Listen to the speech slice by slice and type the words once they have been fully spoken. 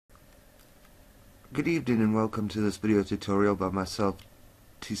Good evening and welcome to this video tutorial by myself,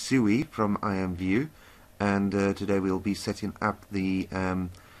 Tisui from IMVU, and today we'll be setting up the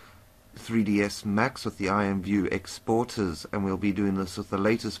 3ds Max with the IMVU exporters, and we'll be doing this with the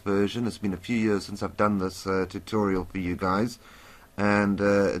latest version. It's been a few years since I've done this tutorial for you guys, and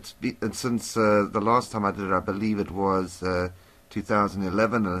since the last time I did it, I believe it was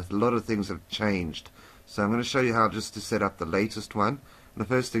 2011, and a lot of things have changed. So I'm going to show you how just to set up the latest one. And the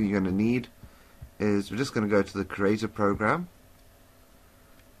first thing you're going to need is we're just going to go to the creator program,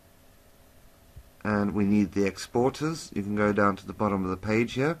 and we need the exporters. You can go down to the bottom of the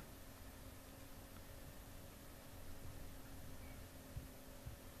page here,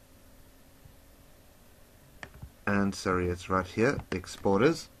 and sorry, it's right here, the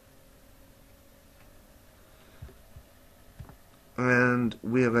exporters, and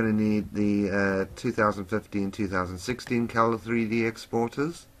we are going to need the 2015-2016 Cal3D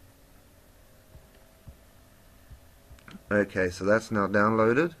exporters. Okay, so that's now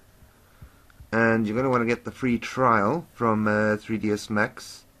downloaded, and you're going to want to get the free trial from 3ds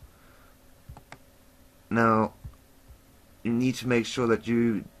Max. Now, you need to make sure that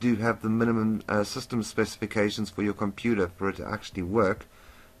you do have the minimum system specifications for your computer for it to actually work.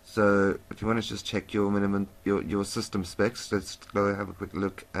 So, if you want to just check your minimum your system specs, let's go have a quick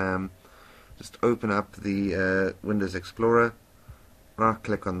look. Just open up the Windows Explorer, right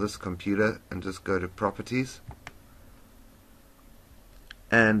click on this computer, and just go to Properties.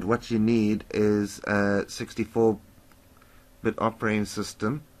 And what you need is a 64-bit operating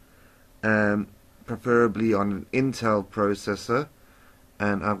system, preferably on an Intel processor,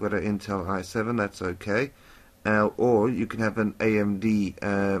 and I've got an Intel i7, that's okay. Or you can have an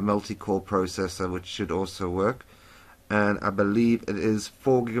AMD multi-core processor, which should also work. And I believe it is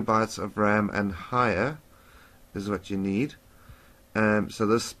 4 GB of RAM and higher is what you need. So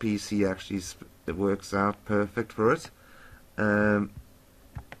this PC actually it works out perfect for it.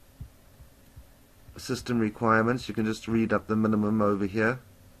 System requirements, you can just read up the minimum over here.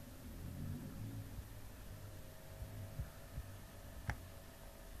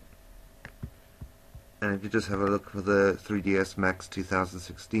 And if you just have a look for the 3ds Max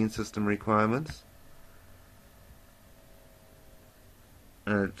 2016 system requirements,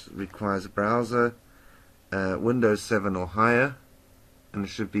 and it requires a browser, Windows 7 or higher, and it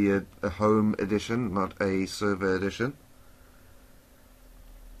should be a home edition, not a server edition.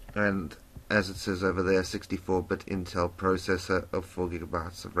 And as it says over there, 64-bit Intel processor of 4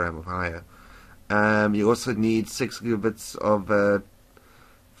 GB of RAM or higher. You also need 6 GB of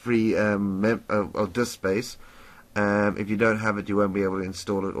free of disk space. If you don't have it, you won't be able to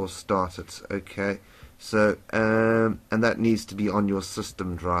install it or start it. Okay, so and that needs to be on your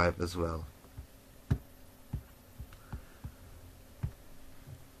system drive as well.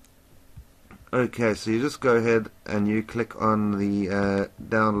 Okay, so you just go ahead and you click on the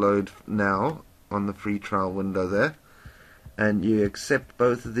download now on the free trial window there, and you accept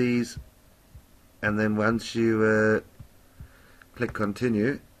both of these, and then once you click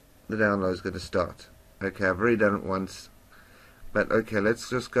continue, the download is going to start. Okay, I've already done it once, but okay, let's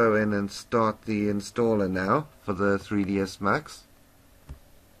just go in and start the installer now for the 3ds Max.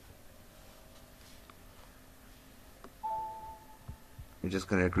 You're just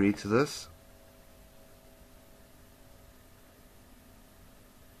going to agree to this.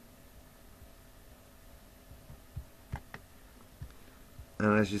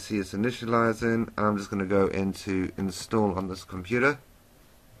 And as you see, it's initializing. I'm just going to go into install on this computer.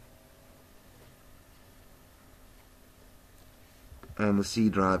 And the C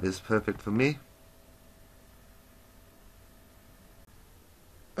drive is perfect for me.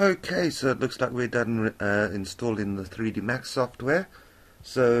 Okay, so it looks like we're done installing the 3D Max software.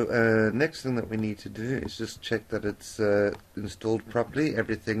 So next thing that we need to do is just check that it's installed properly.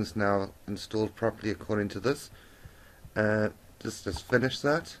 Everything's now installed properly according to this. Just finish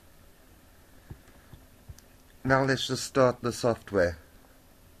that. Now let's just start the software.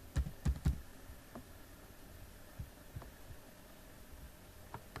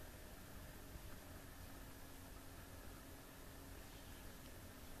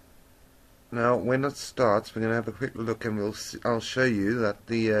 Now when it starts, we're going to have a quick look, and I'll show you that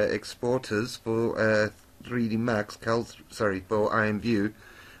the exporters for 3D Max for IMVU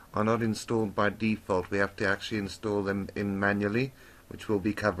are not installed by default. We have to actually install them in manually, which we'll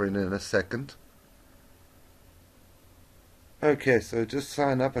be covering in a second. Okay, so just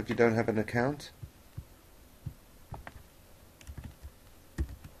sign up if you don't have an account.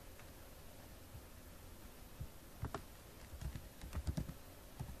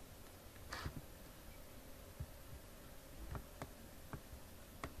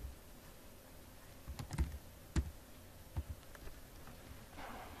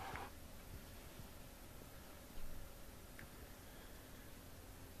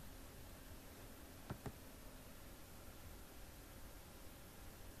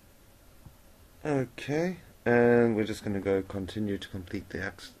 Okay, and we're just going to go continue to complete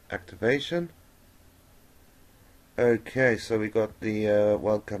the activation. Okay, so we got the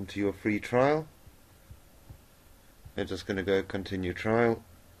welcome to your free trial. We're just going to go continue trial.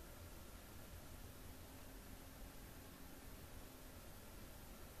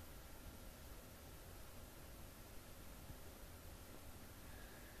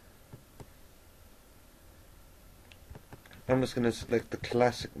 I'm just going to select the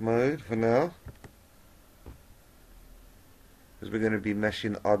classic mode for now, because we're going to be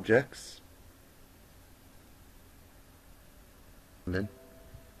meshing objects. And then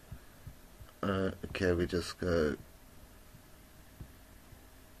okay, we just go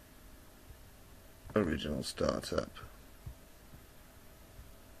original startup.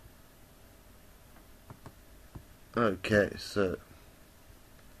 Okay, so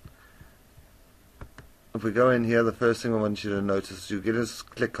if we go in here, the first thing I want you to notice is you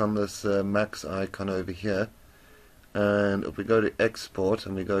just click on this max icon over here, and if we go to export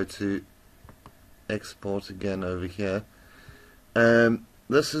and we go to export again over here,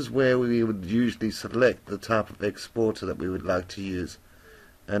 this is where we would usually select the type of exporter that we would like to use.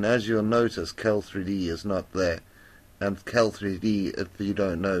 And as you'll notice, Cal3D is not there. And Cal3D, if you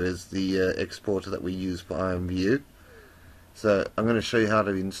don't know, is the exporter that we use for IMVU. So I'm going to show you how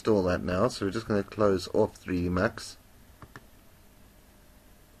to install that now. So we're just going to close off 3D Max.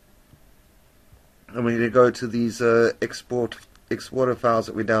 And we're going to go to these exporter files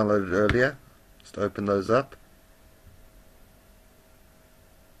that we downloaded earlier. Just open those up.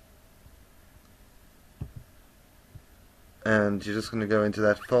 And you're just going to go into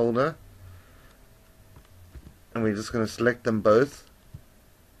that folder, and we're just going to select them both,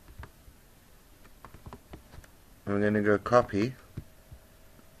 and we're going to go copy,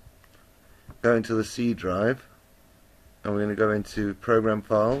 go into the C drive, and we're going to go into program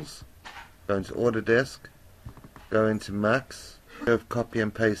files, go into Autodesk, go into Max, go copy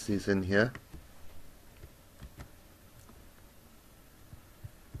and paste these in here,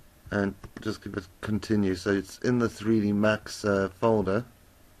 and just give it continue. So it's in the 3D Max folder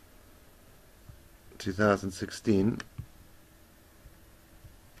 2016.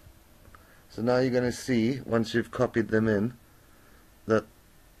 So now you're going to see, once you've copied them in, that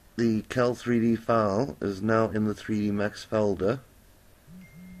the Cal3D file is now in the 3D Max folder.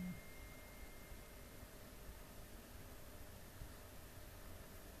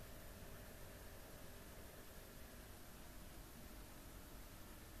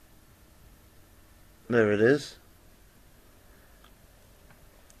 There it is.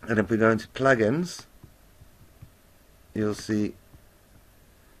 And if we go into plugins, you'll see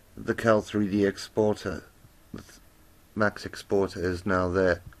the Cal3D exporter, the Max exporter, is now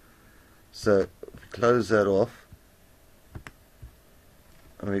there. So close that off,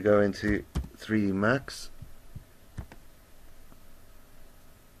 and we go into 3D Max,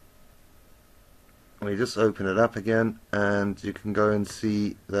 and we just open it up again, and you can go and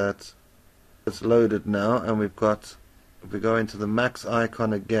see that it's loaded now. And we've got, if we go into the Max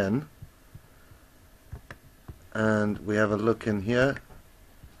icon again and we have a look in here,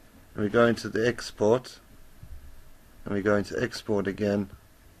 and we go into the export, and we go into export again,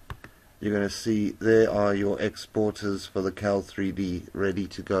 you're going to see there are your exporters for the Cal3D ready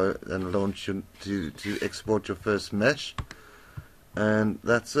to go and launch to export your first mesh. And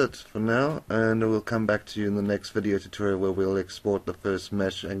that's it for now, and we'll come back to you in the next video tutorial where we'll export the first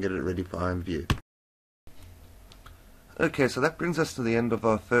mesh and get it ready for IMVU. Okay, so that brings us to the end of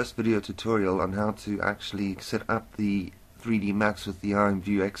our first video tutorial on how to actually set up the 3D Max with the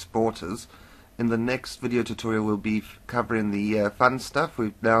IMVU exporters. In the next video tutorial we'll be covering the fun stuff.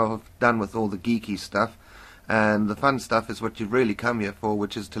 We've now done with all the geeky stuff, and the fun stuff is what you've really come here for,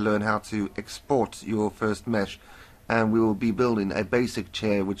 which is to learn how to export your first mesh. And we will be building a basic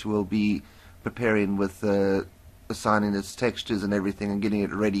chair which we'll be preparing with assigning its textures and everything and getting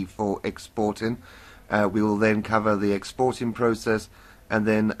it ready for exporting. We will then cover the exporting process and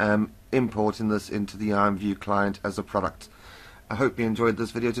then importing this into the IMVU client as a product. I hope you enjoyed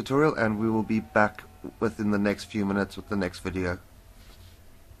this video tutorial, and we will be back within the next few minutes with the next video.